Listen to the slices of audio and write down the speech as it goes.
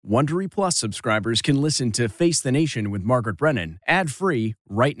Wondery Plus subscribers can listen to Face the Nation with Margaret Brennan ad-free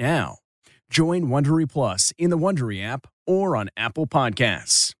right now. Join Wondery Plus in the Wondery app or on Apple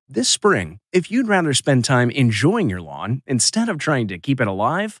Podcasts. This spring, if you'd rather spend time enjoying your lawn instead of trying to keep it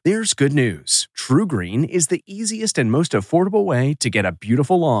alive, there's good news. True Green is the easiest and most affordable way to get a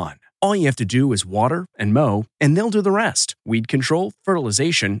beautiful lawn. All you have to do is water and mow, and they'll do the rest. Weed control,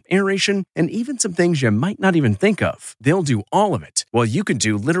 fertilization, aeration, and even some things you might not even think of. They'll do all of it, while you can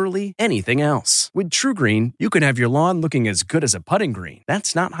do literally anything else. With True Green, you can have your lawn looking as good as a putting green.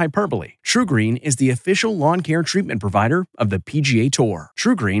 That's not hyperbole. True Green is the official lawn care treatment provider of the PGA Tour.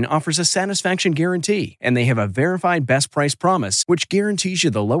 True Green offers a satisfaction guarantee, and they have a verified best price promise, which guarantees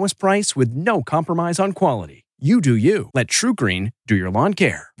you the lowest price with no compromise on quality. You do you. Let True Green do your lawn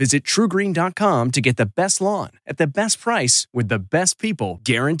care. Visit TrueGreen.com to get the best lawn at the best price with the best people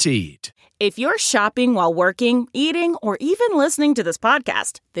guaranteed. If you're shopping while working, eating, or even listening to this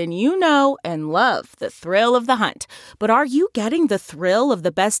podcast, then you know and love the thrill of the hunt. But are you getting the thrill of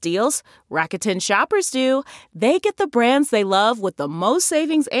the best deals? Rakuten shoppers do. They get the brands they love with the most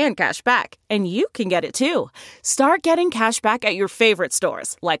savings and cash back. And you can get it too. Start getting cash back at your favorite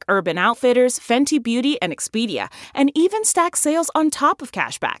stores like Urban Outfitters, Fenty Beauty, and Expedia. And even stack sales on top of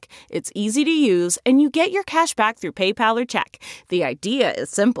cash back. It's easy to use, and you get your cash back through PayPal or check. The idea is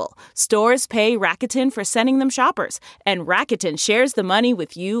simple. Stores pay Rakuten for sending them shoppers, and Rakuten shares the money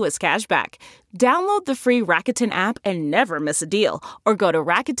with you as cash back. Download the free Rakuten app and never miss a deal, or go to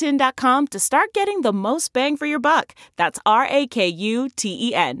Rakuten.com to start getting the most bang for your buck. That's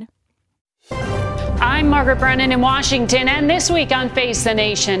Rakuten. I'm Margaret Brennan in Washington, and this week on Face the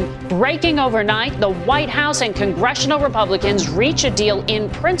Nation, breaking overnight, the White House and congressional Republicans reach a deal in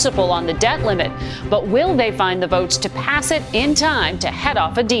principle on the debt limit. But will they find the votes to pass it in time to head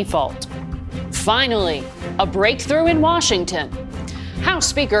off a default? Finally, a breakthrough in Washington. House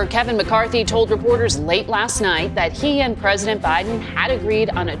Speaker Kevin McCarthy told reporters late last night that he and President Biden had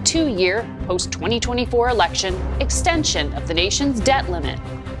agreed on a 2-year post-2024 election extension of the nation's debt limit,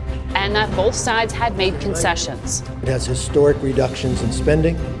 and that both sides had made concessions. It has historic reductions in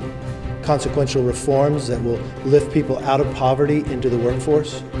spending, consequential reforms that will lift people out of poverty into the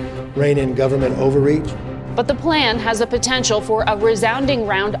workforce, rein in government overreach. But the plan has the potential for a resounding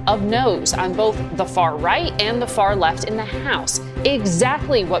round of no's on both the far right and the far left in the House.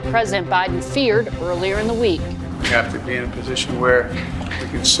 Exactly what President Biden feared earlier in the week. We have to be in a position where we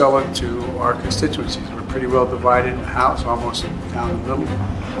can sell it to our constituencies. We're pretty well divided in the House, almost down the middle,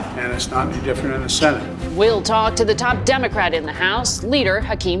 and it's not any different in the Senate. We'll talk to the top Democrat in the House, Leader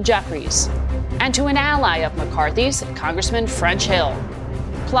Hakeem Jeffries, and to an ally of McCarthy's, Congressman French Hill.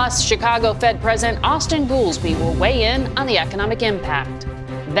 Plus, Chicago Fed President Austin Goolsbee will weigh in on the economic impact.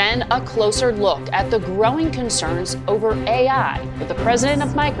 Then a closer look at the growing concerns over AI with the president of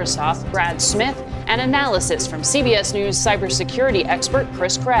Microsoft, Brad Smith, and analysis from CBS News cybersecurity expert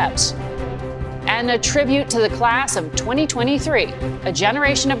Chris Krebs. And a tribute to the class of 2023, a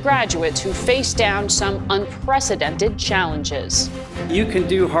generation of graduates who faced down some unprecedented challenges. You can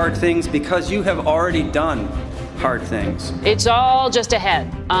do hard things because you have already done hard things. It's all just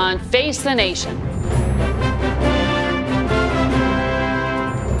ahead on Face the Nation.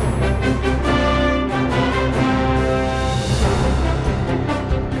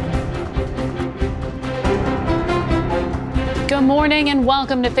 Good morning and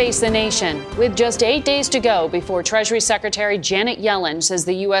welcome to Face the Nation. With just 8 days to go before Treasury Secretary Janet Yellen says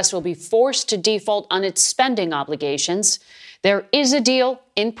the U.S. will be forced to default on its spending obligations, there is a deal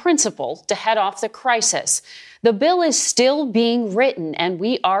in principle to head off the crisis. The bill is still being written, and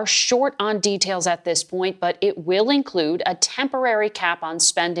we are short on details at this point, but it will include a temporary cap on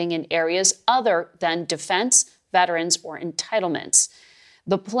spending in areas other than defense, veterans, or entitlements.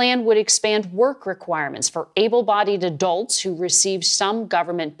 The plan would expand work requirements for able-bodied adults who receive some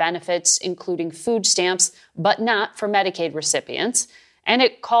government benefits, including food stamps, but not for Medicaid recipients. And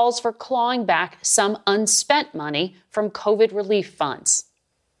it calls for clawing back some unspent money from COVID relief funds.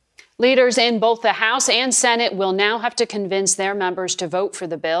 Leaders in both the House and Senate will now have to convince their members to vote for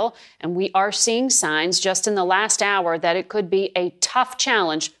the bill, and we are seeing signs just in the last hour that it could be a tough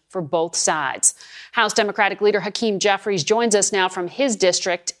challenge for both sides. House Democratic Leader Hakeem Jeffries joins us now from his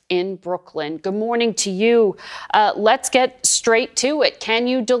district in Brooklyn. Good morning to you. Let's get straight to it. Can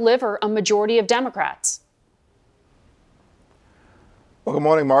you deliver a majority of Democrats? Well, good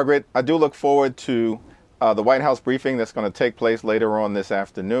morning, Margaret. I do look forward to the White House briefing that's going to take place later on this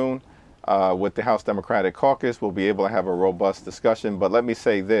afternoon. With the House Democratic Caucus, we'll be able to have a robust discussion. But let me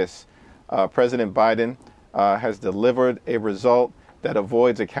say this. President Biden has delivered a result that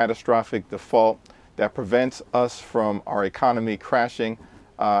avoids a catastrophic default, that prevents us from our economy crashing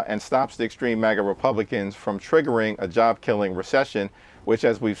and stops the extreme MAGA Republicans from triggering a job-killing recession, which,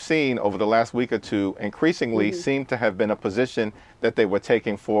 as we've seen over the last week or two, increasingly seemed to have been a position that they were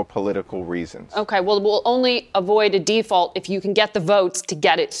taking for political reasons. Okay, well, we'll only avoid a default if you can get the votes to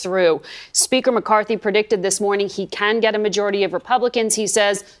get it through. Speaker McCarthy predicted this morning he can get a majority of Republicans. He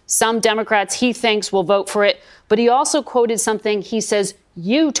says some Democrats he thinks will vote for it, but he also quoted something he says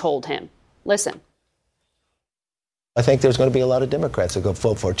you told him. Listen. I think there's going to be a lot of Democrats that go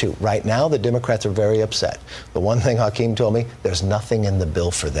vote for it, too. Right now, the Democrats are very upset. The one thing Hakeem told me, there's nothing in the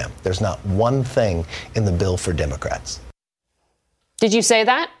bill for them. There's not one thing in the bill for Democrats. Did you say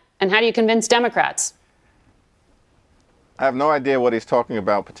that? And how do you convince Democrats? I have no idea what he's talking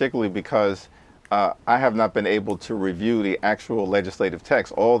about, particularly because I have not been able to review the actual legislative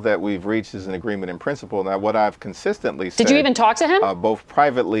text. All that we've reached is an agreement in principle. Now, what I've consistently said... Did you even talk to him? Both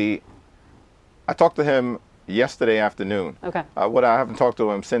privately. I talked to him yesterday afternoon. Okay. What I haven't talked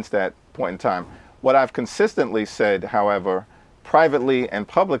to him since that point in time. What I've consistently said, however, privately and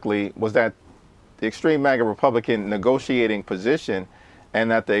publicly, was that the extreme MAGA Republican negotiating position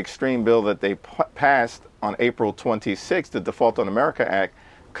and that the extreme bill that they passed on April 26th, the Default on America Act,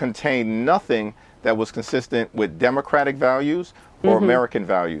 contained nothing that was consistent with democratic values or American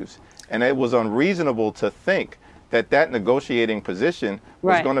values. And it was unreasonable to think that that negotiating position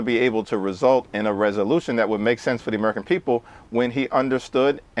was going to be able to result in a resolution that would make sense for the American people when he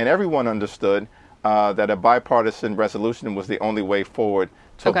understood, and everyone understood, that a bipartisan resolution was the only way forward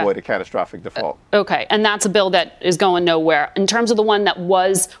to avoid a catastrophic default. Okay, and that's a bill that is going nowhere. In terms of the one that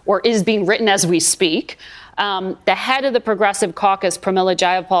was or is being written as we speak, the head of the Progressive Caucus, Pramila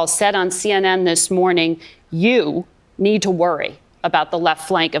Jayapal, said on CNN this morning, you need to worry about the left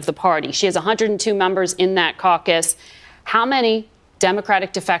flank of the party. She has 102 members in that caucus. How many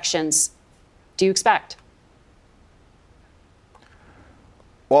Democratic defections do you expect?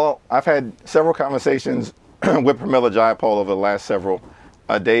 Well, I've had several conversations with Pramila Jayapal over the last several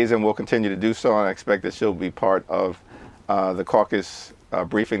days, and will continue to do so. And I expect that she'll be part of the caucus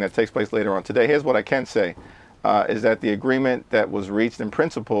briefing that takes place later on today. Here's what I can say, is that the agreement that was reached in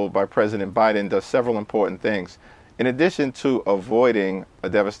principle by President Biden does several important things. In addition to avoiding a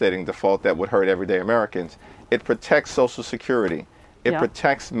devastating default that would hurt everyday Americans, it protects Social Security, it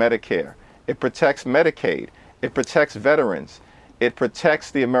protects Medicare, it protects Medicaid, it protects veterans, it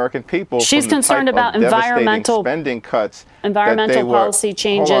protects the American people. She's from the concerned type about of environmental spending cuts, environmental policy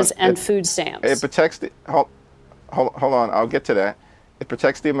changes and food stamps. It protects the hold on, I'll get to that. It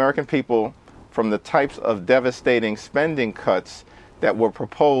protects the American people from the types of devastating spending cuts that were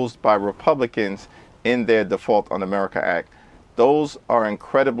proposed by Republicans in their Default on America Act. Those are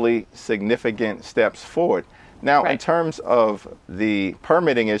incredibly significant steps forward. Now, in terms of the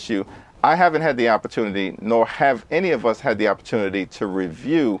permitting issue, I haven't had the opportunity, nor have any of us had the opportunity, to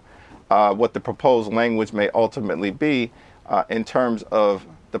review what the proposed language may ultimately be in terms of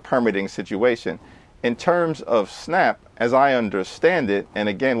the permitting situation. In terms of SNAP, as I understand it, and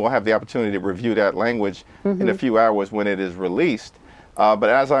again, we'll have the opportunity to review that language in a few hours when it is released, but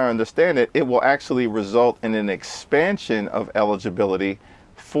as I understand it, it will actually result in an expansion of eligibility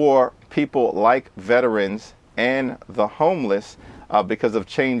for people like veterans and the homeless because of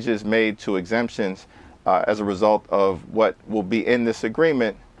changes made to exemptions as a result of what will be in this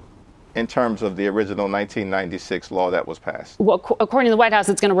agreement in terms of the original 1996 law that was passed. Well, according to the White House,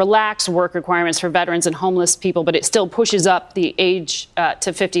 it's going to relax work requirements for veterans and homeless people, but it still pushes up the age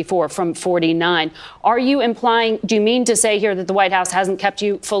to 54 from 49. Are you implying, do you mean to say here that the White House hasn't kept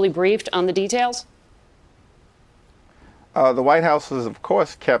you fully briefed on the details? The White House has, of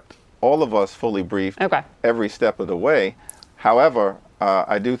course, kept all of us fully briefed every step of the way. However,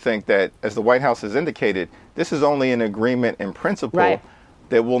 I do think that, as the White House has indicated, this is only an agreement in principle.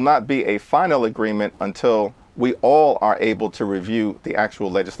 There will not be a final agreement until we all are able to review the actual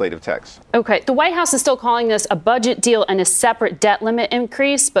legislative text. Okay. The White House is still calling this a budget deal and a separate debt limit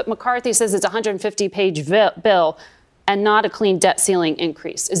increase, but McCarthy says it's a 150-page bill and not a clean debt ceiling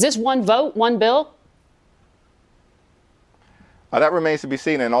increase. Is this one vote, one bill? That remains to be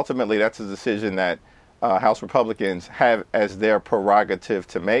seen, and ultimately that's a decision that House Republicans have as their prerogative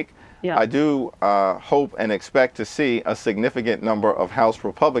to make. I do hope and expect to see a significant number of House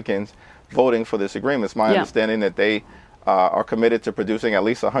Republicans voting for this agreement. It's my understanding that they are committed to producing at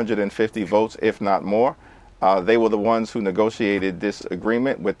least 150 votes, if not more. They were the ones who negotiated this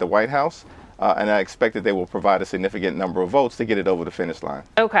agreement with the White House, and I expect that they will provide a significant number of votes to get it over the finish line.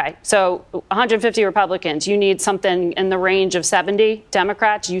 Okay, so 150 Republicans. You need something in the range of 70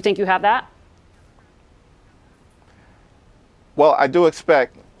 Democrats. Do you think you have that? Well, I do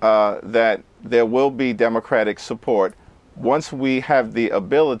expect that there will be Democratic support once we have the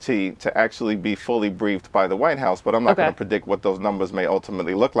ability to actually be fully briefed by the White House, but I'm not going to predict what those numbers may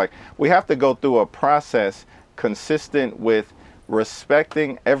ultimately look like, we have to go through a process consistent with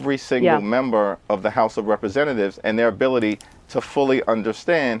respecting every single member of the House of Representatives and their ability to fully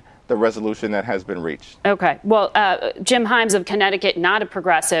understand the resolution that has been reached. Okay. Well, Jim Himes of Connecticut, not a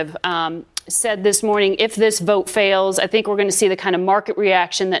progressive, said this morning, if this vote fails, I think we're going to see the kind of market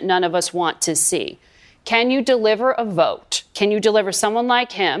reaction that none of us want to see. Can you deliver a vote? Can you deliver someone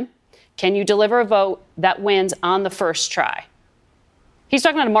like him? Can you deliver a vote that wins on the first try? He's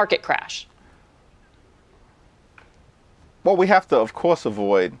talking about a market crash. Well, we have to, of course,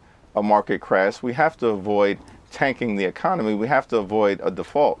 avoid a market crash. We have to avoid tanking the economy. We have to avoid a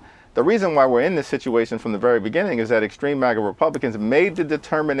default. The reason why we're in this situation from the very beginning is that extreme MAGA Republicans made the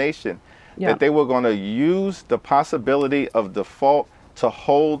determination that they were going to use the possibility of default to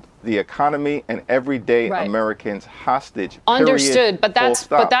hold the economy and everyday Americans hostage. Understood, but that's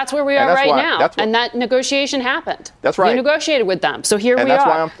where we are right now, and that negotiation happened. That's right. You negotiated with them, so here we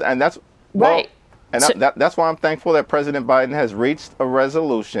are. That's why I'm thankful that President Biden has reached a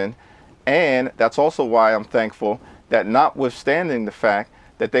resolution, and that's also why I'm thankful that, notwithstanding the fact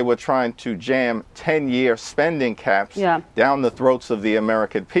that they were trying to jam 10-year spending caps down the throats of the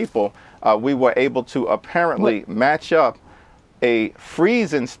American people, we were able to apparently match up a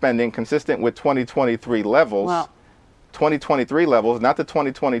freeze in spending consistent with 2023 levels, 2023 levels, not the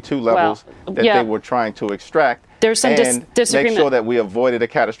 2022 levels that they were trying to extract. There's some disagreement. Make sure that we avoided a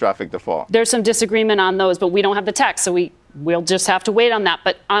catastrophic default. There's some disagreement on those, but we don't have the text, so we'll just have to wait on that.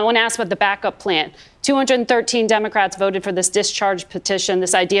 But I want to ask about the backup plan. 213 Democrats voted for this discharge petition,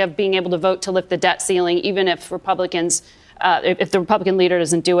 this idea of being able to vote to lift the debt ceiling, even if Republicans, if the Republican leader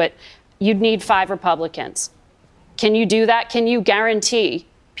doesn't do it. You'd need 5 Republicans. Can you do that? Can you guarantee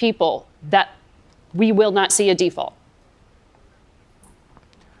people that we will not see a default?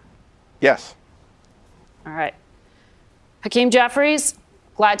 Yes. All right. Hakeem Jeffries,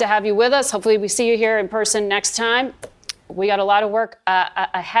 glad to have you with us. Hopefully we see you here in person next time. We got a lot of work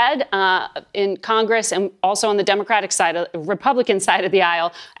ahead in Congress and also on the Republican side of the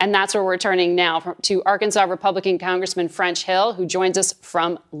aisle. And that's where we're turning now to Arkansas Republican Congressman French Hill, who joins us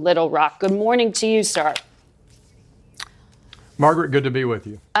from Little Rock. Good morning to you, sir. Margaret, good to be with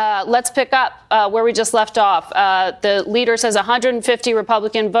you. Let's pick up where we just left off. The leader says 150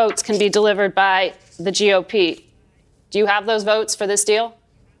 Republican votes can be delivered by the GOP. Do you have those votes for this deal?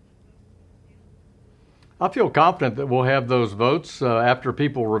 I feel confident that we'll have those votes after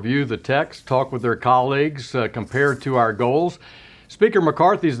people review the text, talk with their colleagues, compare to our goals. Speaker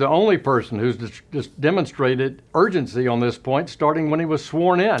McCarthy is the only person who's just demonstrated urgency on this point, starting when he was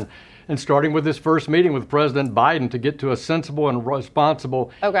sworn in and starting with his first meeting with President Biden to get to a sensible and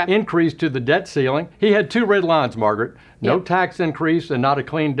responsible increase to the debt ceiling. He had 2 red lines, Margaret. No tax increase and not a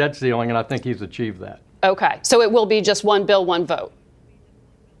clean debt ceiling, and I think he's achieved that. Okay, so it will be just one bill, one vote.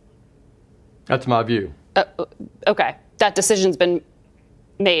 That's my view. Okay, that decision's been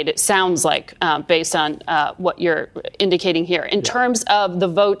made, it sounds like, based on what you're indicating here. In terms of the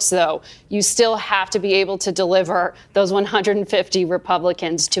votes, though, you still have to be able to deliver those 150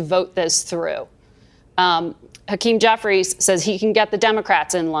 Republicans to vote this through. Hakeem Jeffries says he can get the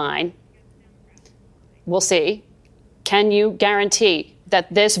Democrats in line. We'll see. Can you guarantee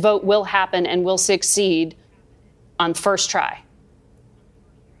that this vote will happen and will succeed on first try?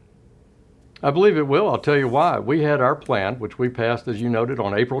 I believe it will. I'll tell you why. We had our plan, which we passed, as you noted,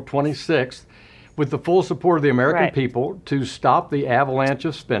 on April 26th, with the full support of the American people to stop the avalanche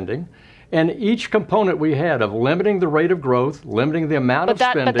of spending. And each component we had of limiting the rate of growth, limiting the amount of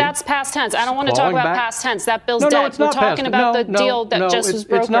spending. But that's past tense. I don't want to talk about past tense. That bill's dead. We're talking about the deal that just was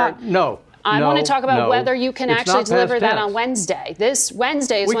brokered. I want to talk about whether you can actually deliver that on Wednesday. This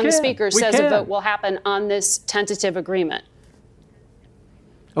Wednesday is when the Speaker says a vote will happen on this tentative agreement.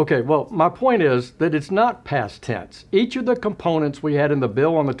 Okay, well, my point is that it's not past tense. Each of the components we had in the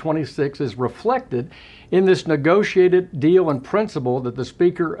bill on the 26th is reflected in this negotiated deal and principle that the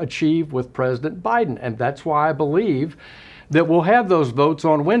Speaker achieved with President Biden. And that's why I believe that we'll have those votes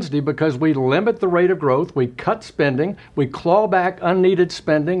on Wednesday, because we limit the rate of growth, we cut spending, we claw back unneeded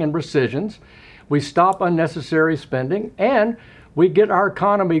spending and rescissions, we stop unnecessary spending, and we get our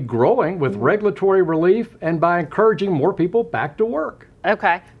economy growing with regulatory relief and by encouraging more people back to work.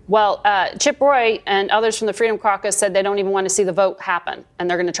 Okay. Well, Chip Roy and others from the Freedom Caucus said they don't even want to see the vote happen, and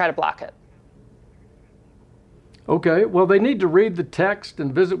they're going to try to block it. Okay. Well, they need to read the text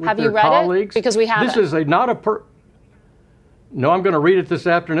and visit with their colleagues. Have you read it? Because we haven't. This is No, I'm going to read it this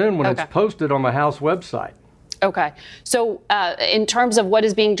afternoon when it's posted on the House website. Okay. So in terms of what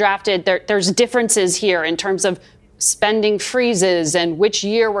is being drafted, there's differences here in terms of spending freezes and which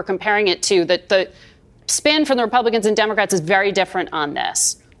year we're comparing it to, that the spin from the Republicans and Democrats is very different on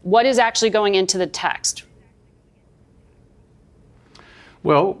this. What is actually going into the text?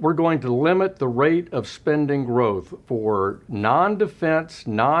 Well, we're going to limit the rate of spending growth for non-defense,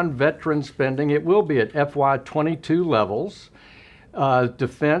 non-veteran spending. It will be at FY22 levels.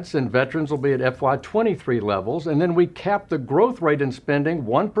 Defense and veterans will be at FY23 levels. And then we cap the growth rate in spending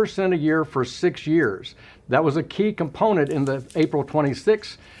 1% a year for 6 years. That was a key component in the April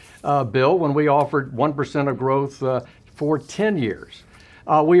 26 bill when we offered 1% of growth for 10 years.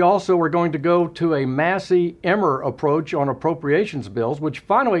 We also are going to go to a Massey-Emmer approach on appropriations bills, which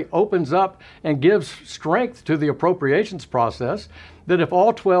finally opens up and gives strength to the appropriations process, that if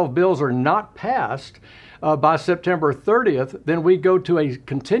all 12 bills are not passed by September 30th, then we go to a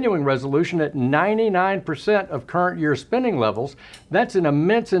continuing resolution at 99% of current year spending levels. That's an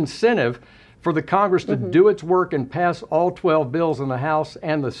immense incentive for the Congress to do its work and pass all 12 bills in the House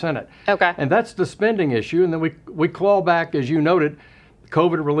and the Senate. Okay. And that's the spending issue. And then we claw back, as you noted,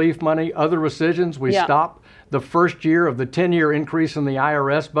 COVID relief money, other rescissions. We stop the first year of the 10-year increase in the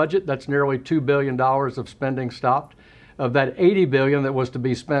IRS budget. That's nearly $2 billion of spending stopped. Of that $80 billion that was to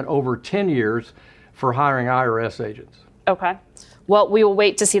be spent over 10 years for hiring IRS agents. Okay. Well, we will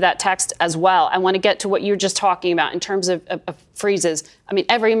wait to see that text as well. I want to get to what you were just talking about in terms of freezes. I mean,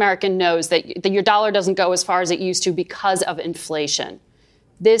 every American knows that your dollar doesn't go as far as it used to because of inflation.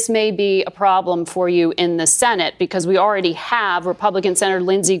 This may be a problem for you in the Senate because we already have Republican Senator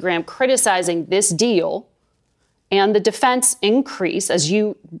Lindsey Graham criticizing this deal and the defense increase, as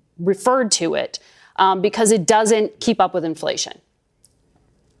you referred to it, because it doesn't keep up with inflation.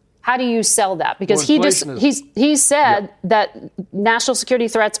 How do you sell that? Because he said that national security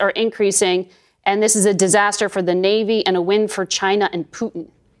threats are increasing, and this is a disaster for the Navy and a win for China and Putin.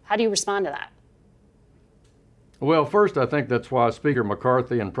 How do you respond to that? Well, first, I think that's why Speaker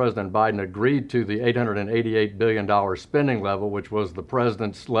McCarthy and President Biden agreed to the $888 billion spending level, which was the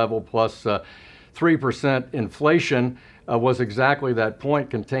president's level plus 3% inflation, was exactly that point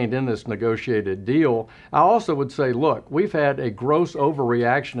contained in this negotiated deal. I also would say, look, we've had a gross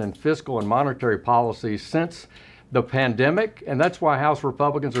overreaction in fiscal and monetary policy since the pandemic, and that's why House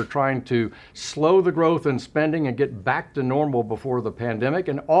Republicans are trying to slow the growth in spending and get back to normal before the pandemic.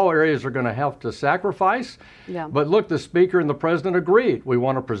 And all areas are going to have to sacrifice. Yeah. But look, the Speaker and the President agreed. We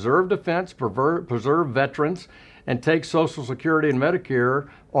want to preserve defense, preserve veterans, and take Social Security and Medicare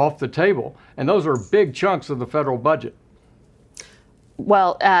off the table. And those are big chunks of the federal budget.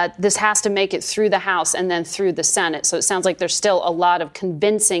 Well, this has to make it through the House and then through the Senate. So it sounds like there's still a lot of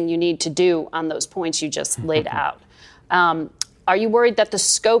convincing you need to do on those points you just laid out. Are you worried that the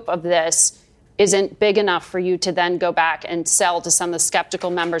scope of this isn't big enough for you to then go back and sell to some of the skeptical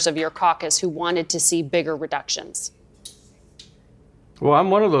members of your caucus who wanted to see bigger reductions? Well,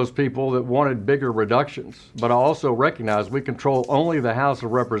 I'm one of those people that wanted bigger reductions, but I also recognize we control only the House of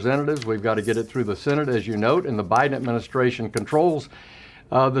Representatives. We've got to get it through the Senate, as you note, and the Biden administration controls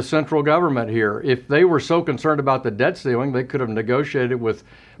the central government here. If they were so concerned about the debt ceiling, they could have negotiated with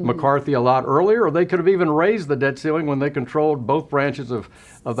McCarthy a lot earlier, or they could have even raised the debt ceiling when they controlled both branches of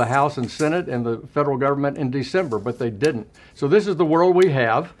the House and Senate and the federal government in December, but they didn't. So this is the world we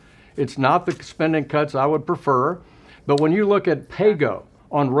have. It's not the spending cuts I would prefer. But when you look at PAYGO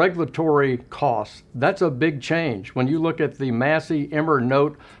on regulatory costs, that's a big change. When you look at the Massey-Emmer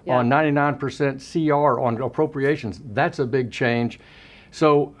note on 99% CR on appropriations, that's a big change.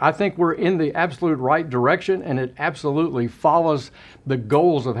 So I think we're in the absolute right direction, and it absolutely follows the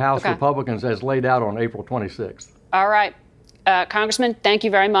goals of House Republicans as laid out on April 26th. All right. Congressman, thank you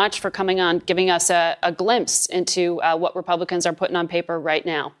very much for coming on, giving us a glimpse into what Republicans are putting on paper right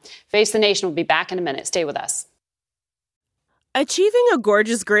now. Face the Nation will be back in a minute. Stay with us. Achieving a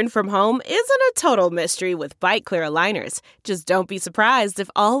gorgeous grin from home isn't a total mystery with Byte clear aligners. Just don't be surprised if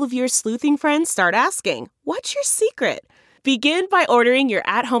all of your sleuthing friends start asking, "What's your secret?" Begin by ordering your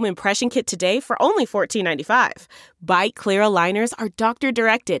at-home impression kit today for only $14.95. Byte clear aligners are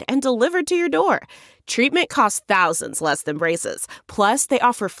doctor-directed and delivered to your door. Treatment costs thousands less than braces. Plus, they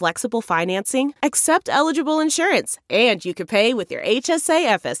offer flexible financing, accept eligible insurance, and you can pay with your HSA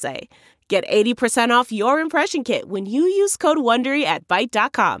FSA. Get 80% off your impression kit when you use code WONDERY at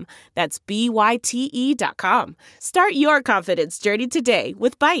Byte.com. That's BYTE.com. Start your confidence journey today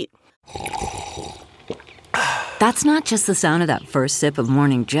with Byte. That's not just the sound of that first sip of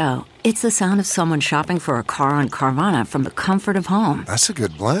Morning Joe. It's the sound of someone shopping for a car on Carvana from the comfort of home. That's a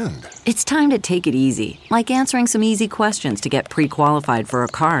good blend. It's time to take it easy, like answering some easy questions to get pre-qualified for a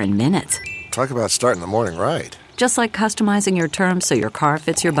car in minutes. Talk about starting the morning right. Just like customizing your terms so your car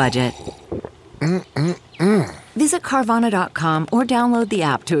fits your budget. Visit Carvana.com or download the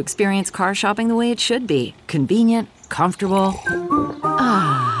app to experience car shopping the way it should be. Convenient, comfortable.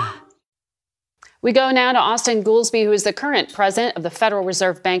 Ah. We go now to Austan Goolsbee, who is the current president of the Federal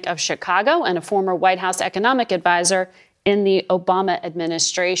Reserve Bank of Chicago and a former White House economic advisor in the Obama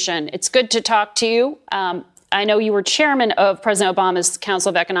administration. It's good to talk to you. I know you were chairman of President Obama's Council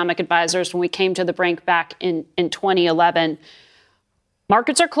of Economic Advisors when we came to the brink back in 2011.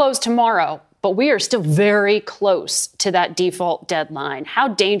 Markets are closed tomorrow, but we are still very close to that default deadline. How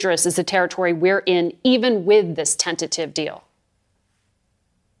dangerous is the territory we're in, even with this tentative deal?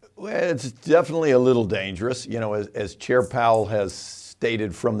 Well, it's definitely a little dangerous. You know, as Chair Powell has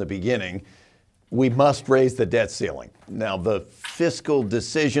stated from the beginning, we must raise the debt ceiling. Now, the fiscal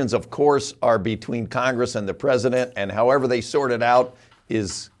decisions, of course, are between Congress and the president, and however they sort it out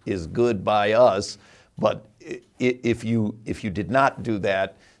is good by us. But if you did not do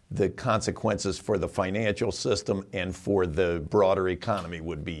that, the consequences for the financial system and for the broader economy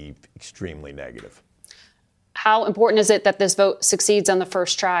would be extremely negative. How important is it that this vote succeeds on the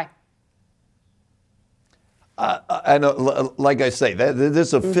first try? I know, like I say, this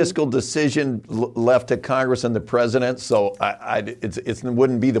is a fiscal decision left to Congress and the president, so it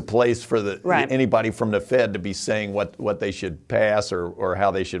wouldn't be the place for anybody from the Fed to be saying what they should pass or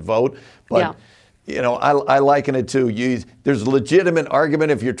how they should vote. But you know, I liken it to there's a legitimate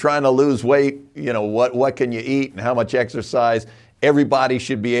argument if you're trying to lose weight. You know, what can you eat and how much exercise? Everybody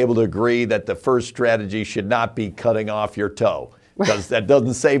should be able to agree that the first strategy should not be cutting off your toe, because that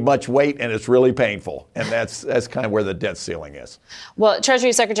doesn't save much weight and it's really painful. And that's kind of where the debt ceiling is. Well,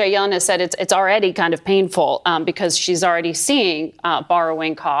 Treasury Secretary Yellen has said it's already kind of painful because she's already seeing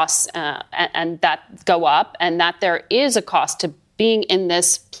borrowing costs and that go up, and that there is a cost to being in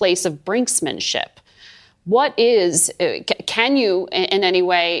this place of brinksmanship. Can you in any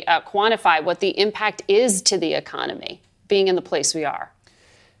way quantify what the impact is to the economy being in the place we are?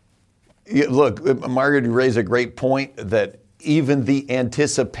 Yeah, look, Margaret, you raise a great point that even the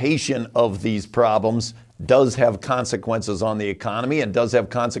anticipation of these problems does have consequences on the economy and does have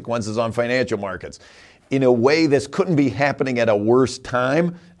consequences on financial markets in a way this couldn't be happening at a worse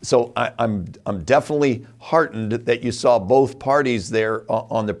time. So I'm definitely heartened that you saw both parties there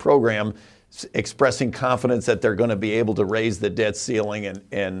on the program expressing confidence that they're going to be able to raise the debt ceiling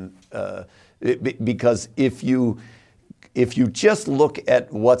because if you just look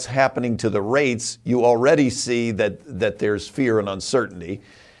at what's happening to the rates, you already see that there's fear and uncertainty.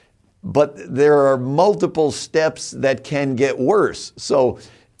 But there are multiple steps that can get worse. So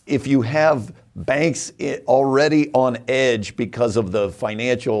if you have banks already on edge because of the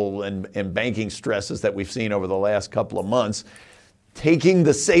financial and banking stresses that we've seen over the last couple of months, taking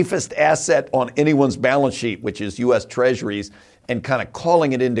the safest asset on anyone's balance sheet, which is U.S. Treasuries, and kind of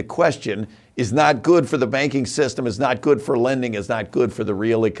calling it into question is not good for the banking system, is not good for lending, is not good for the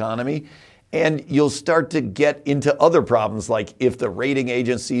real economy. And you'll start to get into other problems, like if the rating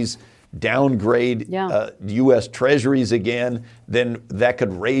agencies downgrade U.S. Treasuries again, then that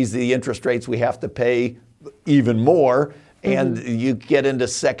could raise the interest rates we have to pay even more. And you get into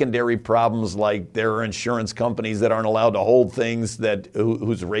secondary problems like there are insurance companies that aren't allowed to hold things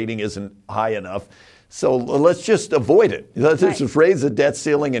whose rating isn't high enough. So let's just avoid it. Let's just raise the debt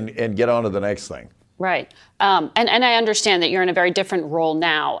ceiling and get on to the next thing. Right. And I understand that you're in a very different role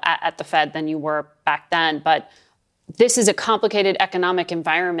now at the Fed than you were back then. But this is a complicated economic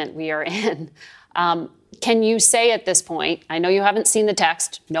environment we are in. Can you say at this point, I know you haven't seen the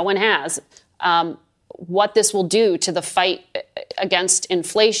text, no one has, what this will do to the fight against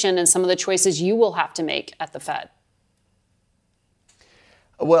inflation and some of the choices you will have to make at the Fed?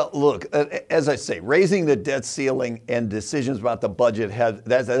 Well, look, as I say, raising the debt ceiling and decisions about the budget,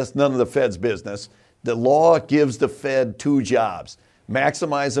 that's none of the Fed's business. The law gives the Fed two jobs: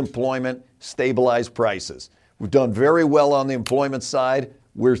 maximize employment, stabilize prices. We've done very well on the employment side.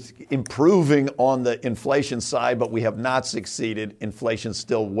 We're improving on the inflation side, but we have not succeeded. Inflation's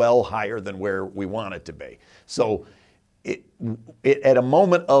still well higher than where we want it to be. So at a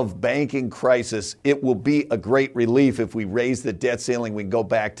moment of banking crisis, it will be a great relief if we raise the debt ceiling. We go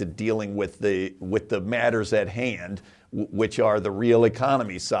back to dealing with the matters at hand, which are the real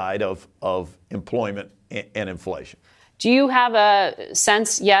economy side of employment and inflation. Do you have a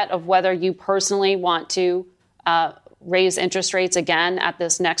sense yet of whether you personally want to raise interest rates again at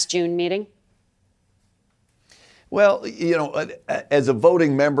this next June meeting? Well, you know, as a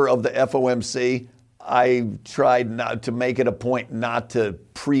voting member of the FOMC, I tried not to make it a point not to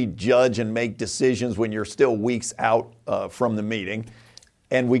prejudge and make decisions when you're still weeks out from the meeting.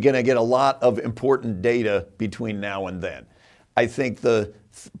 And we're going to get a lot of important data between now and then. I think the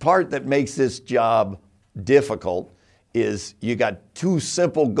part that makes this job difficult is you got two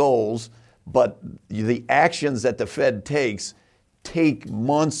simple goals, but the actions that the Fed takes take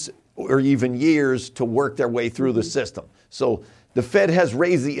months or even years to work their way through the system. So the Fed has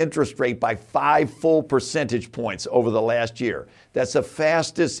raised the interest rate by 5 full percentage points over the last year. That's the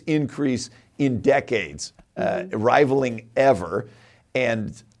fastest increase in decades, rivaling ever.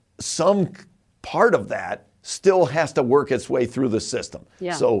 And some part of that still has to work its way through the system.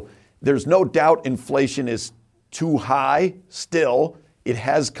 Yeah. So there's no doubt inflation is too high still. It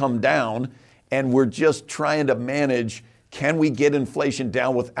has come down, and we're just trying to manage, can we get inflation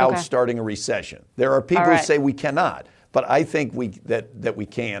down without starting a recession? There are people who say we cannot, but I think that we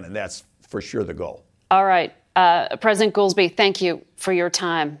can, and that's for sure the goal. All right. President Goolsbee, thank you for your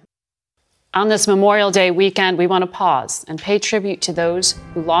time. On this Memorial Day weekend, we want to pause and pay tribute to those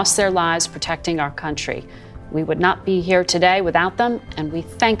who lost their lives protecting our country. We would not be here today without them, and we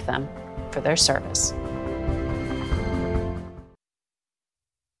thank them for their service.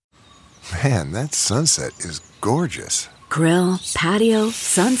 Man, that sunset is gorgeous. Grill, patio,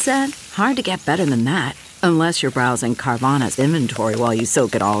 sunset. Hard to get better than that. Unless you're browsing Carvana's inventory while you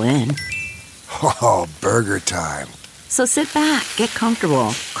soak it all in. Oh, burger time. So sit back, get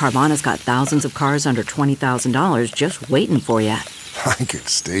comfortable. Carvana's got thousands of cars under $20,000 just waiting for you. I could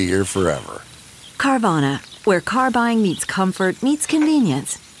stay here forever. Carvana, where car buying meets comfort meets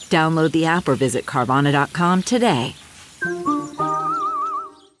convenience. Download the app or visit Carvana.com today.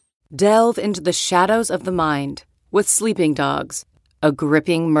 Delve into the shadows of the mind with Sleeping Dogs, a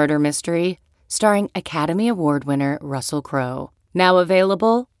gripping murder mystery starring Academy Award winner Russell Crowe. Now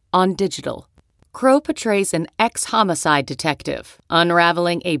available on digital. Crowe portrays an ex-homicide detective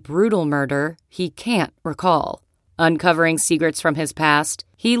unraveling a brutal murder he can't recall. Uncovering secrets from his past,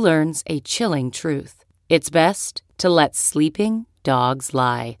 he learns a chilling truth. It's best to let sleeping dogs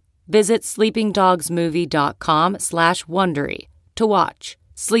lie. Visit sleepingdogsmovie.com/Wondery to watch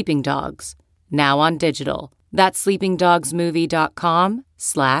Sleeping Dogs, now on digital. That's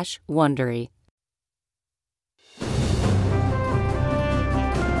sleepingdogsmovie.com/Wondery.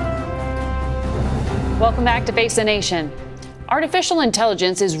 Welcome back to Face the Nation. Artificial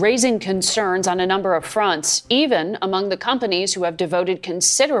intelligence is raising concerns on a number of fronts, even among the companies who have devoted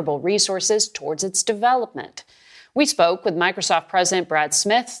considerable resources towards its development. We spoke with Microsoft President Brad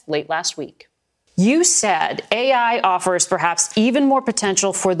Smith late last week. You said AI offers perhaps even more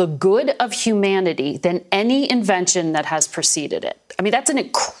potential for the good of humanity than any invention that has preceded it. I mean, that's an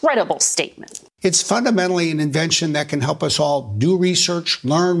incredible statement. It's fundamentally an invention that can help us all do research,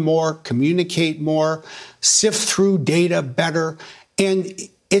 learn more, communicate more, sift through data better. And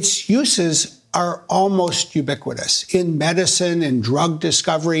its uses are almost ubiquitous in medicine, in drug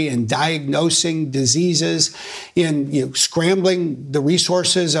discovery, in diagnosing diseases, in scrambling the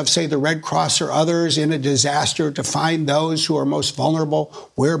resources of, say, the Red Cross or others in a disaster to find those who are most vulnerable,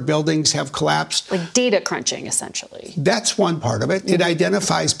 where buildings have collapsed. Like data crunching, essentially. That's one part of it. It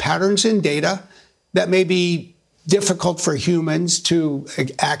identifies patterns in data that may be difficult for humans to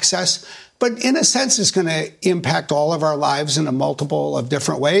access, but in a sense, it's going to impact all of our lives in a multiple of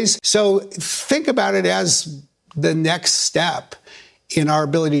different ways. So think about it as the next step in our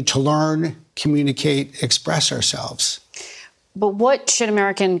ability to learn, communicate, express ourselves. But what should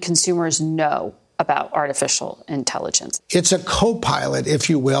American consumers know about artificial intelligence? It's a co-pilot, if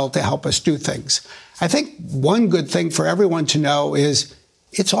you will, to help us do things. I think one good thing for everyone to know is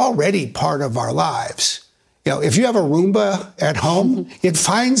it's already part of our lives. If you have a Roomba at home, it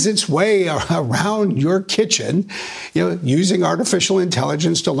finds its way around your kitchen, using artificial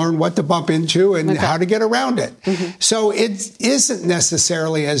intelligence to learn what to bump into and how to get around it. So it isn't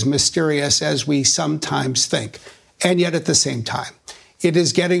necessarily as mysterious as we sometimes think. And yet at the same time, it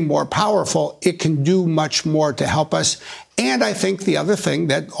is getting more powerful. It can do much more to help us. And I think the other thing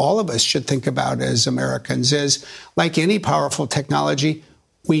that all of us should think about as Americans is, like any powerful technology,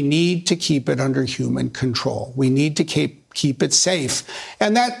 we need to keep it under human control. We need to keep it safe.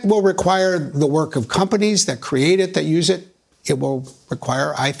 And that will require the work of companies that create it, that use it. It will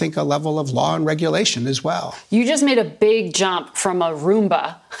require, I think, a level of law and regulation as well. You just made a big jump from a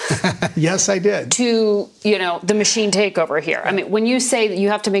Roomba. Yes, I did. To, the machine takeover here. I mean, when you say that you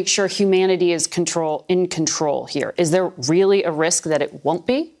have to make sure humanity is in control here, is there really a risk that it won't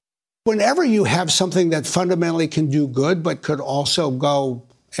be? Whenever you have something that fundamentally can do good but could also go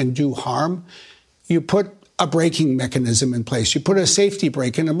and do harm, you put a braking mechanism in place. You put a safety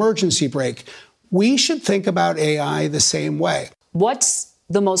brake, an emergency brake. We should think about AI the same way. What's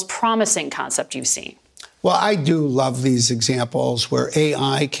the most promising concept you've seen? Well, I do love these examples where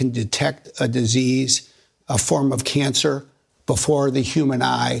AI can detect a disease, a form of cancer, before the human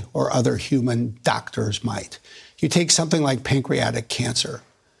eye or other human doctors might. You take something like pancreatic cancer.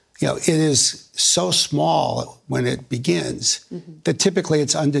 It is so small when it begins that typically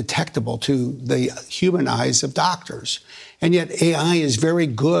it's undetectable to the human eyes of doctors. And yet AI is very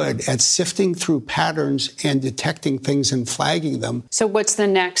good at sifting through patterns and detecting things and flagging them. So what's the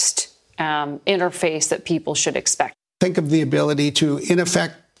next interface that people should expect? Think of the ability to, in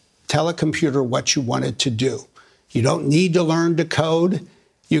effect, tell a computer what you want it to do. You don't need to learn to code.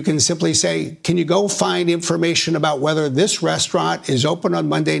 You can simply say, can you go find information about whether this restaurant is open on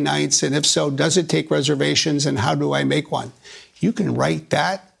Monday nights? And if so, does it take reservations? And how do I make one? You can write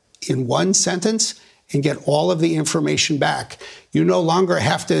that in one sentence and get all of the information back. You no longer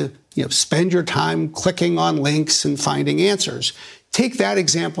have to spend your time clicking on links and finding answers. Take that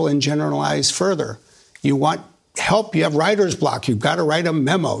example and generalize further. You want help, you have writer's block, you've got to write a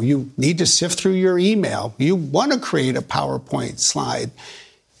memo, you need to sift through your email, you want to create a PowerPoint slide.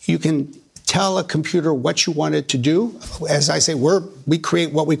 You can tell a computer what you want it to do. As I say, we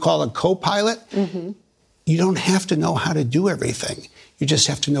create what we call a co-pilot. You don't have to know how to do everything. You just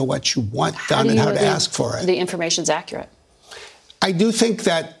have to know what you want done and how to ask for it. The information's accurate. I do think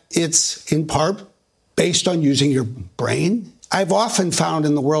that it's in part based on using your brain. I've often found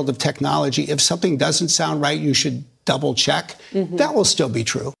in the world of technology, if something doesn't sound right, you should double check. That will still be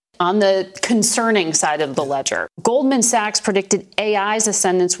true. On the concerning side of the ledger, Goldman Sachs predicted AI's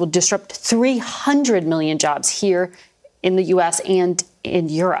ascendance will disrupt 300 million jobs here in the U.S. and in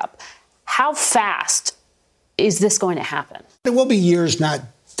Europe. How fast is this going to happen? It will be years, not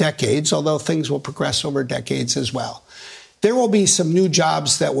decades, although things will progress over decades as well. There will be some new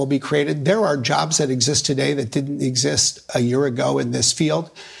jobs that will be created. There are jobs that exist today that didn't exist a year ago in this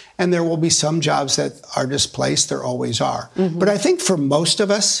field. And there will be some jobs that are displaced. There always are. But I think for most of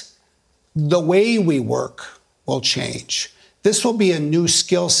us, the way we work will change. This will be a new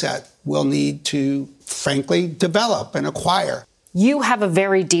skill set we'll need to, frankly, develop and acquire. You have a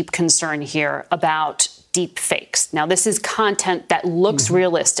very deep concern here about deep fakes. Now, this is content that looks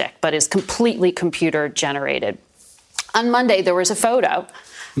realistic, but is completely computer generated. On Monday, there was a photo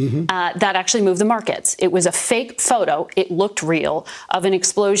that actually moved the markets. It was a fake photo. It looked real of an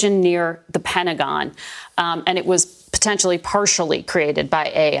explosion near the Pentagon, and it was potentially partially created by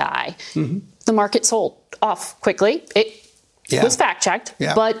AI. The market sold off quickly. It was fact-checked,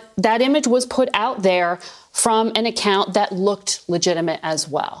 but that image was put out there from an account that looked legitimate as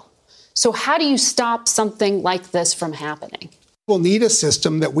well. So how do you stop something like this from happening? We'll need a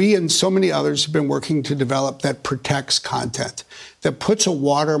system that we and so many others have been working to develop that protects content, that puts a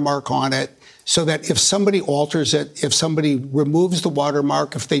watermark on it so that if somebody alters it, if somebody removes the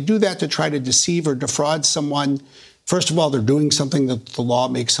watermark, if they do that to try to deceive or defraud someone, first of all, they're doing something that the law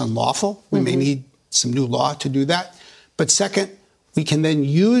makes unlawful. We may need some new law to do that. But second, we can then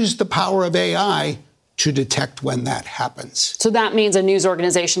use the power of AI to detect when that happens. So that means a news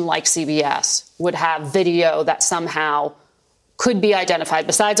organization like CBS would have video that somehow could be identified,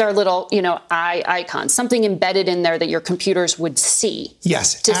 besides our little, eye icons, something embedded in there that your computers would see.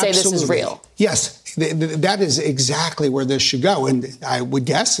 Yes, to say this is real. Yes, that is exactly where this should go. And I would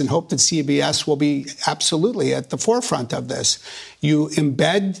guess and hope that CBS will be absolutely at the forefront of this. You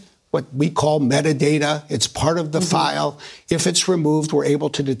embed what we call metadata. It's part of the file. If it's removed, we're able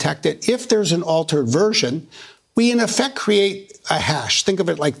to detect it. If there's an altered version, we in effect create a hash. Think of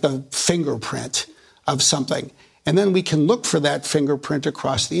it like the fingerprint of something. And then we can look for that fingerprint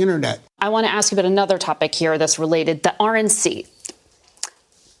across the internet. I want to ask you about another topic here that's related. The RNC,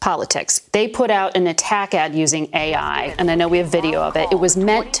 politics. They put out an attack ad using AI, and I know we have video of it. It was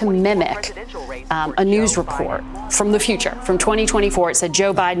meant to mimic a news report from the future, from 2024. It said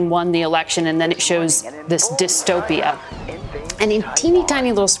Joe Biden won the election, and then it shows this dystopia. And in teeny tiny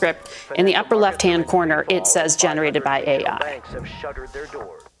little script in the upper left-hand corner, it says generated by AI.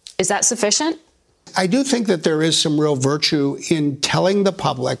 Is that sufficient? I do think that there is some real virtue in telling the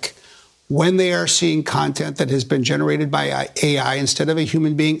public when they are seeing content that has been generated by AI instead of a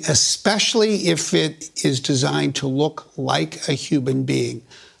human being, especially if it is designed to look like a human being,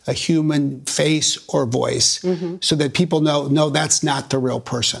 a human face or voice, so that people know, no, that's not the real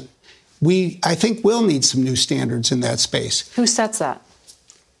person. I think we'll need some new standards in that space. Who sets that?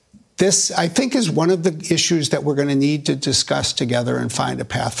 This, I think, is one of the issues that we're going to need to discuss together and find a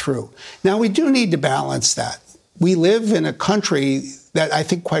path through. Now, we do need to balance that. We live in a country that I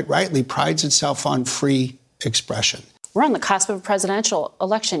think quite rightly prides itself on free expression. We're on the cusp of a presidential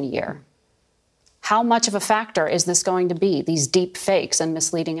election year. How much of a factor is this going to be, these deep fakes and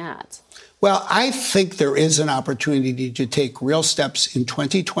misleading ads? Well, I think there is an opportunity to take real steps in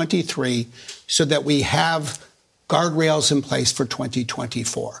 2023 so that we have guardrails in place for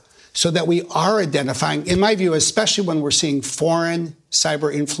 2024 so that we are identifying, in my view, especially when we're seeing foreign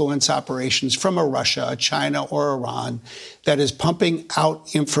cyber influence operations from a Russia, a China, or Iran that is pumping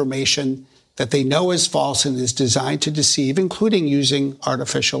out information that they know is false and is designed to deceive, including using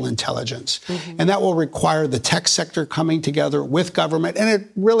artificial intelligence. And that will require the tech sector coming together with government, and it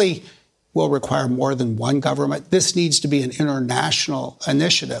really will require more than one government. This needs to be an international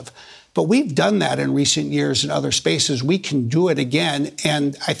initiative. But we've done that in recent years in other spaces. We can do it again,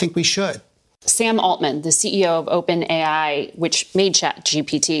 and I think we should. Sam Altman, the CEO of OpenAI, which made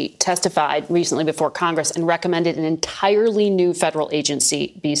ChatGPT, testified recently before Congress and recommended an entirely new federal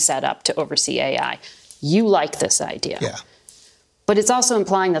agency be set up to oversee AI. You like this idea. Yeah. But it's also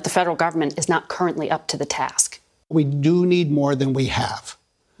implying that the federal government is not currently up to the task. We do need more than we have.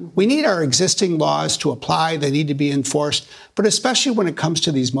 We need our existing laws to apply. They need to be enforced. But especially when it comes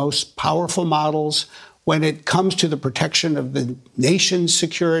to these most powerful models, when it comes to the protection of the nation's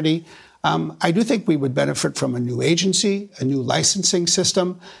security, I do think we would benefit from a new agency, a new licensing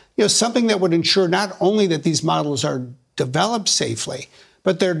system, something that would ensure not only that these models are developed safely,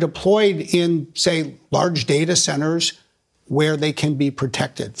 but they're deployed in, say, large data centers where they can be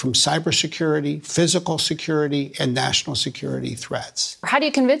protected from cybersecurity, physical security, and national security threats. How do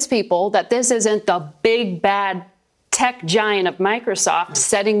you convince people that this isn't the big, bad tech giant of Microsoft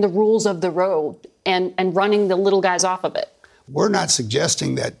setting the rules of the road and running the little guys off of it? We're not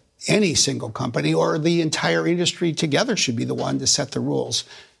suggesting that any single company or the entire industry together should be the one to set the rules.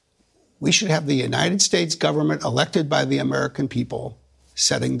 We should have the United States government elected by the American people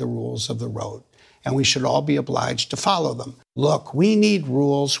setting the rules of the road, and we should all be obliged to follow them. Look, we need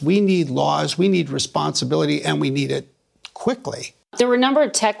rules, we need laws, we need responsibility, and we need it quickly. There were a number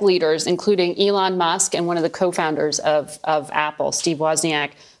of tech leaders, including Elon Musk and one of the co-founders of Apple, Steve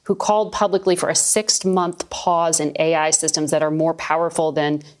Wozniak, who called publicly for a 6-month pause in AI systems that are more powerful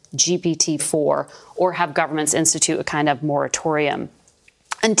than GPT-4 or have governments institute a kind of moratorium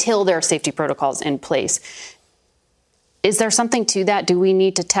until there are safety protocols in place. Is there something to that? Do we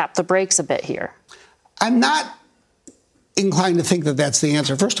need to tap the brakes a bit here? I'm not inclined to think that that's the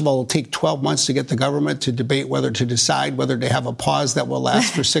answer. First of all, it'll take 12 months to get the government to debate whether to decide whether to have a pause that will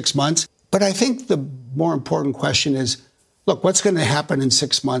last for 6 months. But I think the more important question is, look, what's going to happen in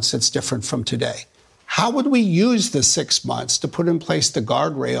 6 months that's different from today? How would we use the 6 months to put in place the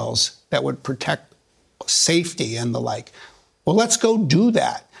guardrails that would protect safety and the like? Well, let's go do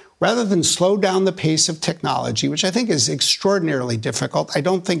that. Rather than slow down the pace of technology, which I think is extraordinarily difficult, I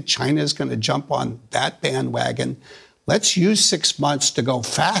don't think China is going to jump on that bandwagon. Let's use 6 months to go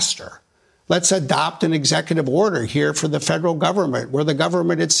faster. Let's adopt an executive order here for the federal government, where the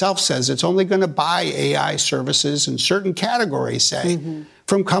government itself says it's only going to buy AI services in certain categories, say,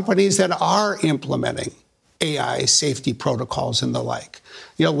 from companies that are implementing AI safety protocols and the like.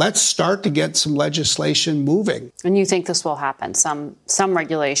 Let's start to get some legislation moving. And you think this will happen, some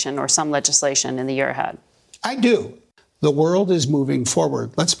regulation or some legislation in the year ahead? I do. The world is moving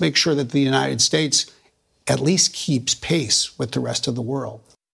forward. Let's make sure that the United States at least keeps pace with the rest of the world.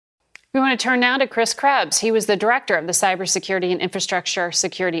 We want to turn now to Chris Krebs. He was the director of the Cybersecurity and Infrastructure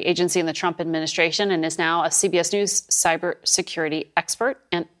Security Agency in the Trump administration and is now a CBS News cybersecurity expert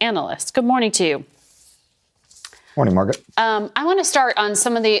and analyst. Good morning to you. Morning, Margaret. I want to start on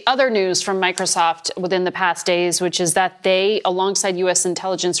some of the other news from Microsoft within the past days, which is that they, alongside U.S.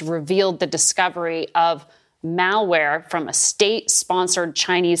 intelligence, revealed the discovery of malware from a state-sponsored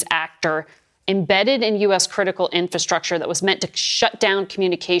Chinese actor embedded in U.S. critical infrastructure that was meant to shut down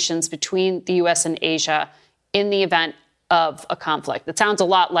communications between the U.S. and Asia in the event of a conflict. It sounds a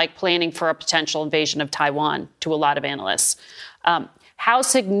lot like planning for a potential invasion of Taiwan to a lot of analysts. How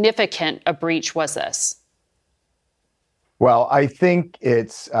significant a breach was this? Well, I think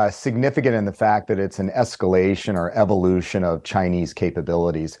it's significant in the fact that it's an escalation or evolution of Chinese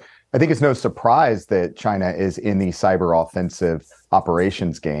capabilities. I think it's no surprise that China is in the cyber offensive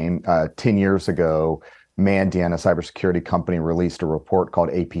operations game. 10 years ago, Mandiant, a cybersecurity company, released a report called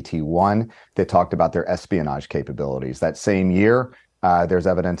APT1 that talked about their espionage capabilities. That same year, there's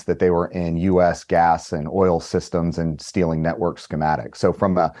evidence that they were in U.S. gas and oil systems and stealing network schematics. So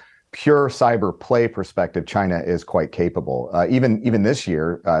from a pure cyber play perspective, China is quite capable. Even this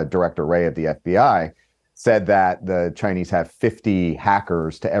year, Director Wray of the FBI said that the Chinese have 50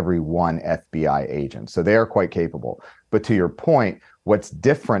 hackers to every one FBI agent. So they are quite capable. But to your point, what's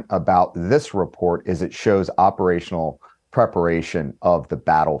different about this report is it shows operational preparation of the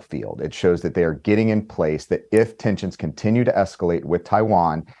battlefield. It shows that they are getting in place that if tensions continue to escalate with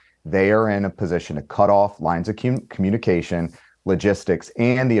Taiwan, they are in a position to cut off lines of communication logistics,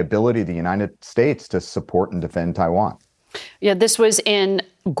 and the ability of the United States to support and defend Taiwan. Yeah, this was in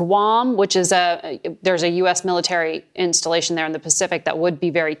Guam, which is there's a U.S. military installation there in the Pacific that would be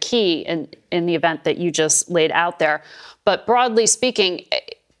very key in the event that you just laid out there. But broadly speaking,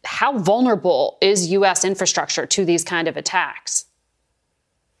 how vulnerable is U.S. infrastructure to these kind of attacks?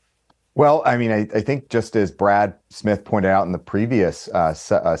 Well, I mean, I think just as Brad Smith pointed out in the previous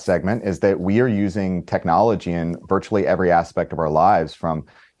segment, is that we are using technology in virtually every aspect of our lives, from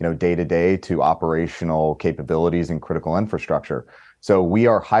day to day to operational capabilities and critical infrastructure. So we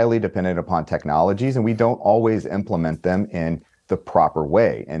are highly dependent upon technologies, and we don't always implement them in the proper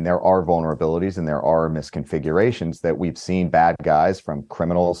way. And there are vulnerabilities and there are misconfigurations that we've seen bad guys, from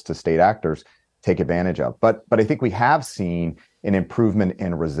criminals to state actors, take advantage of. But I think we have seen an improvement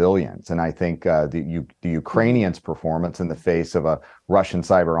in resilience. And I think the Ukrainians' performance in the face of a Russian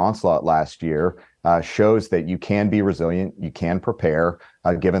cyber onslaught last year shows that you can be resilient, you can prepare,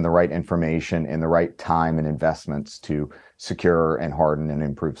 given the right information and the right time and investments to secure and harden and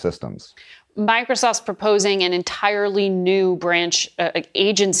improve systems. Microsoft's proposing an entirely new branch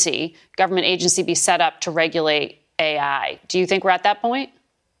government agency be set up to regulate AI. Do you think we're at that point?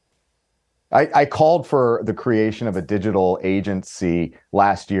 I called for the creation of a digital agency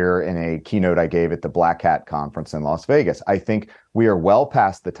last year in a keynote I gave at the Black Hat conference in Las Vegas. I think we are well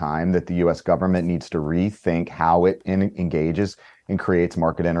past the time that the U.S. government needs to rethink how it engages and creates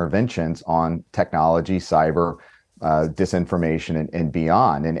market interventions on technology, cyber, disinformation, and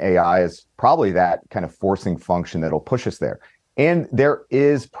beyond. And AI is probably that kind of forcing function that'll push us there. And there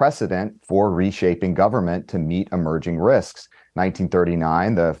is precedent for reshaping government to meet emerging risks.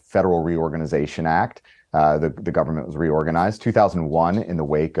 1939, the Federal Reorganization Act, the government was reorganized. 2001, in the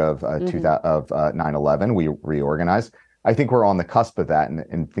wake of 9/11, we reorganized. I think we're on the cusp of that,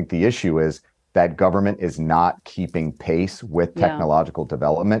 and think the issue is that government is not keeping pace with technological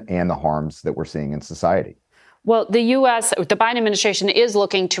development and the harms that we're seeing in society. Well, the Biden administration is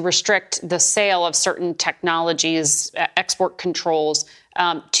looking to restrict the sale of certain technologies, export controls,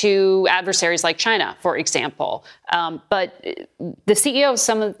 to adversaries like China, for example. But the CEO of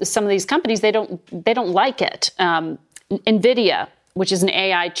some of these companies, they don't like it. NVIDIA, which is an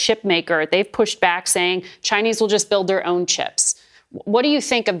AI chip maker, they've pushed back, saying Chinese will just build their own chips. What do you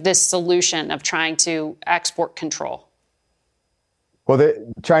think of this solution of trying to export control? Well,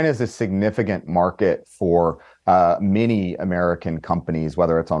 China is a significant market for many American companies,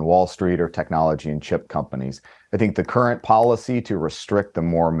 whether it's on Wall Street or technology and chip companies. I think the current policy to restrict the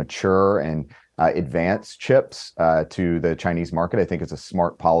more mature and advanced chips to the Chinese market, I think is a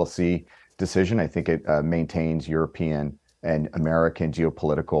smart policy decision. I think it maintains European and American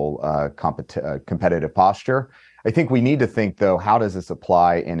geopolitical competitive posture. I think we need to think, though, how does this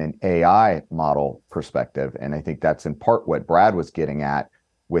apply in an AI model perspective? And I think that's in part what Brad was getting at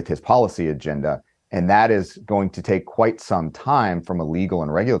with his policy agenda. And that is going to take quite some time from a legal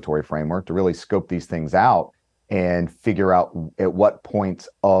and regulatory framework to really scope these things out and figure out at what points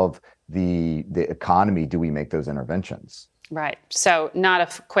of the economy do we make those interventions. Right. So not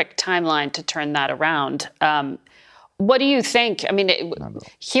a quick timeline to turn that around. What do you think? I mean,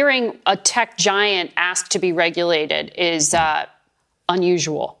 hearing a tech giant ask to be regulated is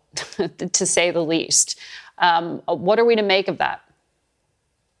unusual, to say the least. What are we to make of that?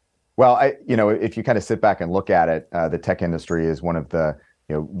 Well, if you kind of sit back and look at it, the tech industry is one of the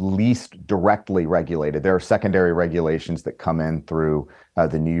least directly regulated. There are secondary regulations that come in through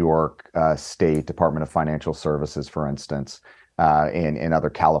the New York State Department of Financial Services, for instance. And other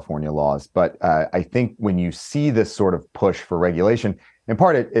California laws. But I think when you see this sort of push for regulation, in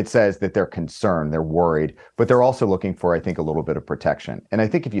part it says that they're concerned, they're worried, but they're also looking for, I think, a little bit of protection. And I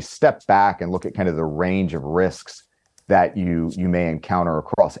think if you step back and look at kind of the range of risks that you may encounter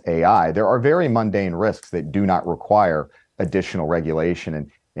across AI, there are very mundane risks that do not require additional regulation.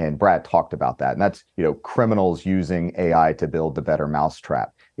 And Brad talked about that. And that's, criminals using AI to build the better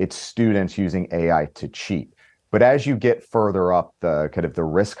mousetrap. It's students using AI to cheat. But as you get further up the kind of the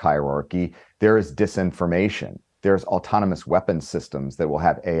risk hierarchy, there is disinformation. There's autonomous weapon systems that will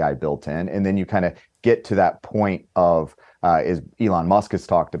have AI built in. And then you kind of get to that point of, as Elon Musk has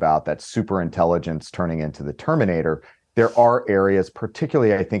talked about, that super intelligence turning into the Terminator. There are areas,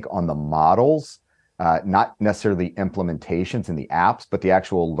 particularly, I think, on the models, not necessarily implementations in the apps, but the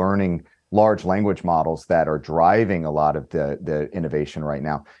actual learning large language models that are driving a lot of the innovation right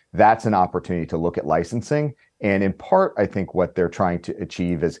now. That's an opportunity to look at licensing. And in part, I think what they're trying to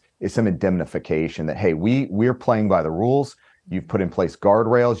achieve is some indemnification that, hey, we're playing by the rules. You've put in place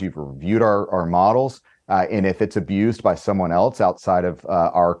guardrails. You've reviewed our models. And if it's abused by someone else outside of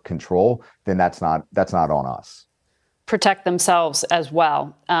our control, then that's not on us. protect themselves as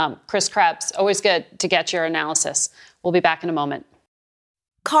well. Chris Krebs, always good to get your analysis. We'll be back in a moment.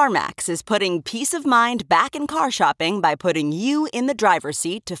 CarMax is putting peace of mind back in car shopping by putting you in the driver's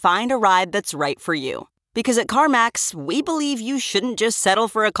seat to find a ride that's right for you. Because at CarMax, we believe you shouldn't just settle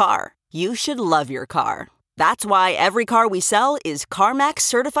for a car. You should love your car. That's why every car we sell is CarMax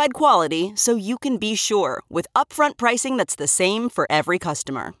certified quality, so you can be sure with upfront pricing that's the same for every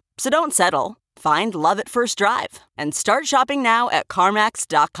customer. So don't settle. Find love at first drive and start shopping now at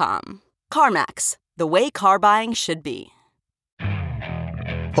CarMax.com. CarMax, the way car buying should be.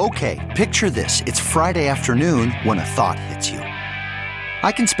 Okay, picture this. It's Friday afternoon when a thought hits you.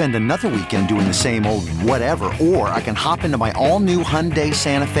 I can spend another weekend doing the same old whatever, or I can hop into my all-new Hyundai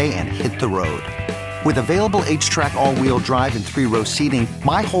Santa Fe and hit the road. With available H-Track all-wheel drive and 3-row seating,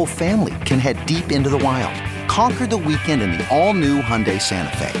 my whole family can head deep into the wild. Conquer the weekend in the all-new Hyundai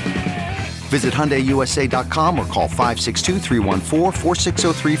Santa Fe. Visit HyundaiUSA.com or call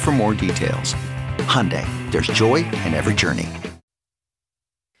 562-314-4603 for more details. Hyundai, there's joy in every journey.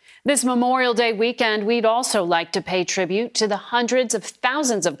 This Memorial Day weekend, we'd also like to pay tribute to the hundreds of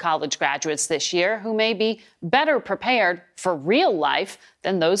thousands of college graduates this year who may be better prepared for real life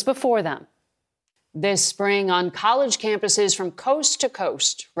than those before them. This spring on college campuses from coast to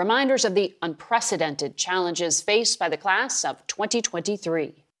coast, reminders of the unprecedented challenges faced by the class of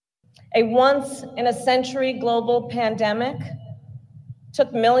 2023. A once-in-a-century global pandemic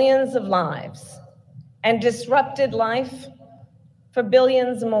took millions of lives and disrupted life for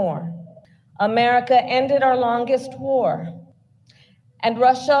billions more. America ended our longest war, and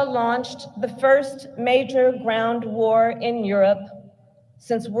Russia launched the first major ground war in Europe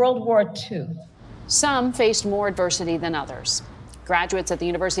since World War II. Some faced more adversity than others. Graduates at the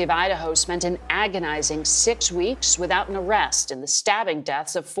University of Idaho spent an agonizing 6 weeks without an arrest in the stabbing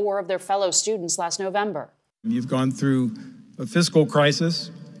deaths of 4 of their fellow students last November. You've gone through a fiscal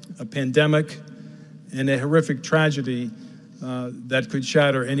crisis, a pandemic, and a horrific tragedy that could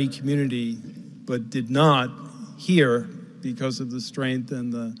shatter any community, but did not here because of the strength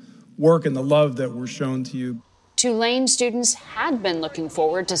and the work and the love that were shown to you. Tulane students had been looking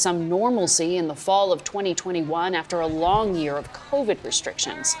forward to some normalcy in the fall of 2021 after a long year of COVID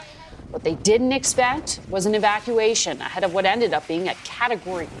restrictions. What they didn't expect was an evacuation ahead of what ended up being a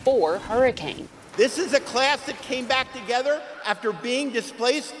Category 4 hurricane. This is a class that came back together after being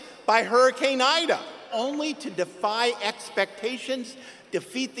displaced by Hurricane Ida, only to defy expectations,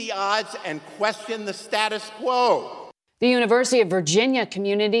 defeat the odds, and question the status quo. The University of Virginia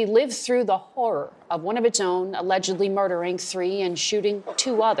community lived through the horror of one of its own allegedly murdering 3 and shooting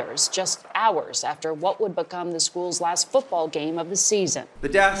 2 others just hours after what would become the school's last football game of the season. The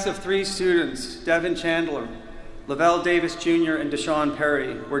deaths of 3 students, Devin Chandler, Lavelle Davis Jr., and Deshaun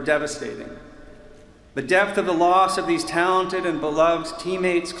Perry, were devastating. The depth of the loss of these talented and beloved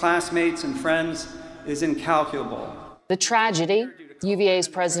teammates, classmates, and friends is incalculable. The tragedy, UVA's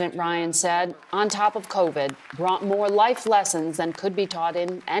President Ryan said, on top of COVID, brought more life lessons than could be taught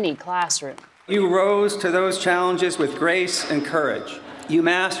in any classroom. You rose to those challenges with grace and courage. You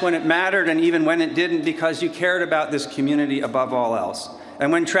masked when it mattered and even when it didn't because you cared about this community above all else.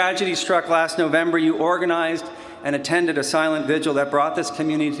 And when tragedy struck last November, you organized and attended a silent vigil that brought this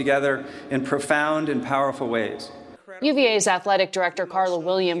community together in profound and powerful ways. UVA's athletic director, Carla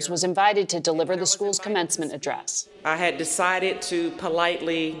Williams, was invited to deliver the school's commencement address. I had decided to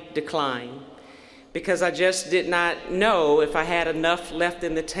politely decline because I just did not know if I had enough left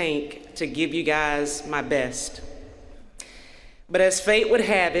in the tank to give you guys my best. But as fate would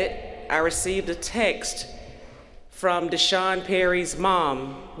have it, I received a text from Deshaun Perry's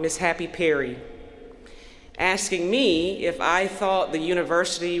mom, Miss Happy Perry, asking me if I thought the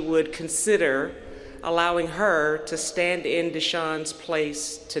university would consider allowing her to stand in Deshaun's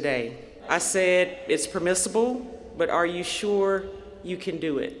place today. I said, it's permissible, but are you sure you can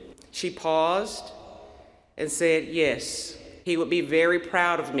do it? She paused and said, yes, he would be very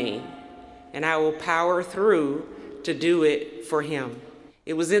proud of me, and I will power through to do it for him.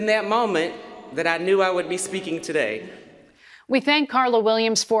 It was in that moment that I knew I would be speaking today. We thank Carla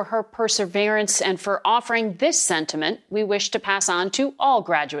Williams for her perseverance and for offering this sentiment we wish to pass on to all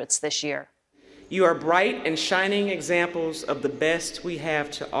graduates this year. You are bright and shining examples of the best we have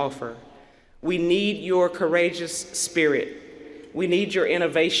to offer. We need your courageous spirit. We need your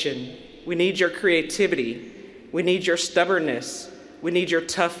innovation. We need your creativity. We need your stubbornness. We need your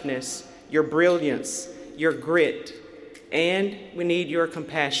toughness, your brilliance, your grit, and we need your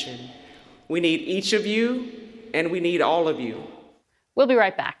compassion. We need each of you, and we need all of you. We'll be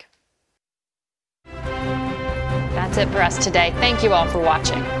right back. That's it for us today. Thank you all for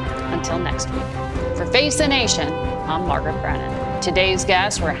watching. Until next week. For Face the Nation, I'm Margaret Brennan. Today's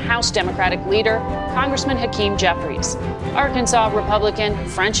guests were House Democratic leader Congressman Hakeem Jeffries, Arkansas Republican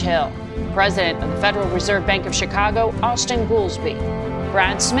French Hill, President of the Federal Reserve Bank of Chicago Austin Goolsbee,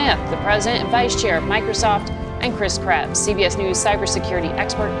 Brad Smith, the President and Vice Chair of Microsoft, and Chris Krebs, CBS News cybersecurity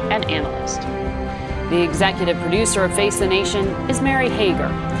expert and analyst. The executive producer of Face the Nation is Mary Hager.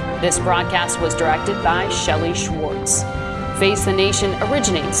 This broadcast was directed by Shelley Schwartz. Face the Nation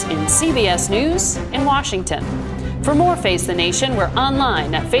originates in CBS News in Washington. For more Face the Nation, we're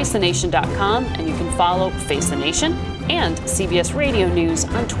online at facethenation.com, and you can follow Face the Nation and CBS Radio News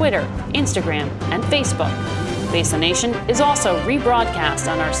on Twitter, Instagram, and Facebook. Face the Nation is also rebroadcast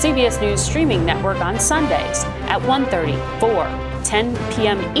on our CBS News streaming network on Sundays at 1:30, 4, 10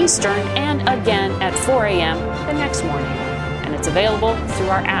 p.m. Eastern, and again at 4 a.m. the next morning. And it's available through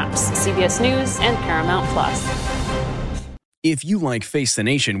our apps, CBS News and Paramount Plus. If you like Face the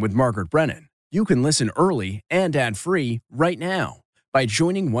Nation with Margaret Brennan, you can listen early and ad-free right now by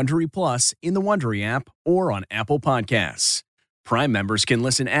joining Wondery Plus in the Wondery app or on Apple Podcasts. Prime members can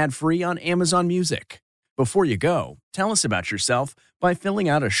listen ad-free on Amazon Music. Before you go, tell us about yourself by filling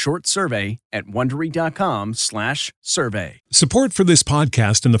out a short survey at Wondery.com/survey. Support for this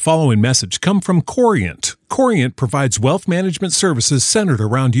podcast and the following message come from Corient. Corient provides wealth management services centered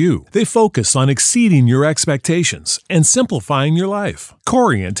around you. They focus on exceeding your expectations and simplifying your life.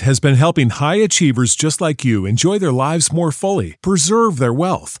 Corient has been helping high achievers just like you enjoy their lives more fully, preserve their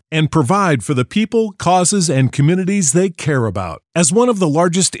wealth, and provide for the people, causes, and communities they care about. As one of the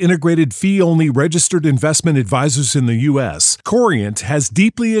largest integrated fee-only registered investment advisors in the U.S., Corient has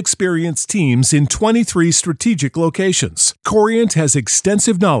deeply experienced teams in 23 strategic locations. Corient has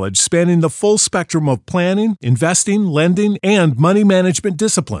extensive knowledge spanning the full spectrum of planning, investing, lending, and money management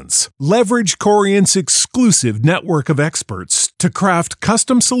disciplines. Leverage Corient's exclusive network of experts to craft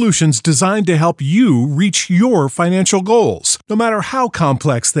custom solutions designed to help you reach your financial goals, no matter how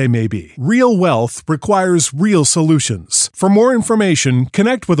complex they may be. Real wealth requires real solutions. For more information,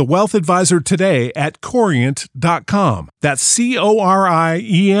 connect with a wealth advisor today at Corient.com. That's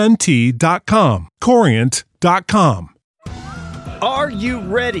Corient.com. Corient.com. Are you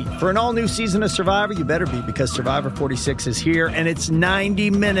ready for an all-new season of Survivor? You better be, because Survivor 46 is here, and it's 90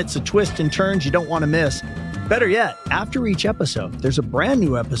 minutes of twists and turns you don't want to miss. Better yet, after each episode, there's a brand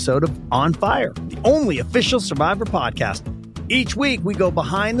new episode of On Fire, the only official Survivor podcast. Each week, we go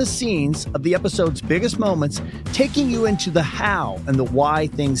behind the scenes of the episode's biggest moments, taking you into the how and the why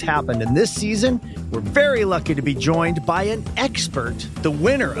things happened. And this season, we're very lucky to be joined by an expert, the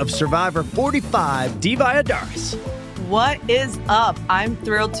winner of Survivor 45, Dee Valladares. What is up? I'm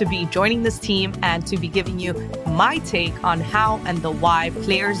thrilled to be joining this team and to be giving you my take on how and the why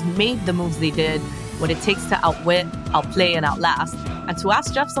players made the moves they did, what it takes to outwit, outplay, and outlast, and to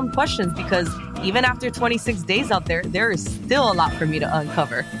ask Jeff some questions, because even after 26 days out there, there is still a lot for me to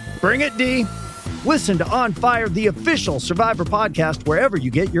uncover. Bring it, Dee. Listen to On Fire, the official Survivor podcast, wherever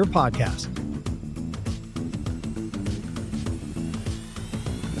you get your podcast.